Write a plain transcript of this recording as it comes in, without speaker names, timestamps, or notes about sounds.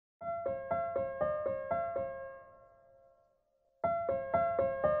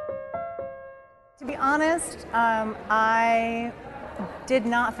To be honest, I did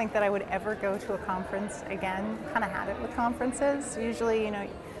not think that I would ever go to a conference again. Kind of had it with conferences. Usually,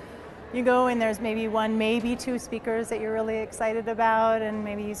 you go and there's maybe one, maybe two speakers that you're really excited about, and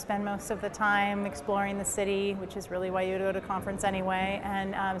maybe you spend most of the time exploring the city, which is really why you go to a conference anyway,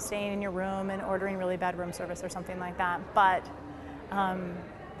 and staying in your room and ordering really bad room service or something like that. But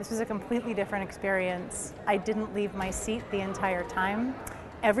this was a completely different experience. I didn't leave my seat the entire time.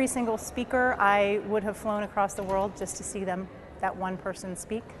 Every single speaker, I would have flown across the world just to see that one person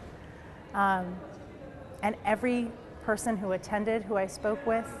speak. And every person who attended, who I spoke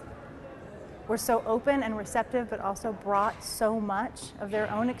with, were so open and receptive, but also brought so much of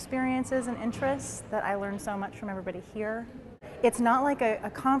their own experiences and interests that I learned so much from everybody here. It's not like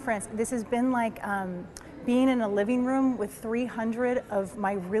a conference. This has been like being in a living room with 300 of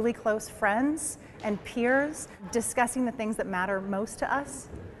my really close friends and peers discussing the things that matter most to us,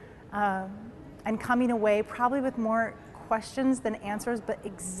 and coming away probably with more questions than answers, but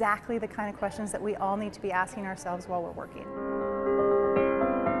exactly the kind of questions that we all need to be asking ourselves while we're working.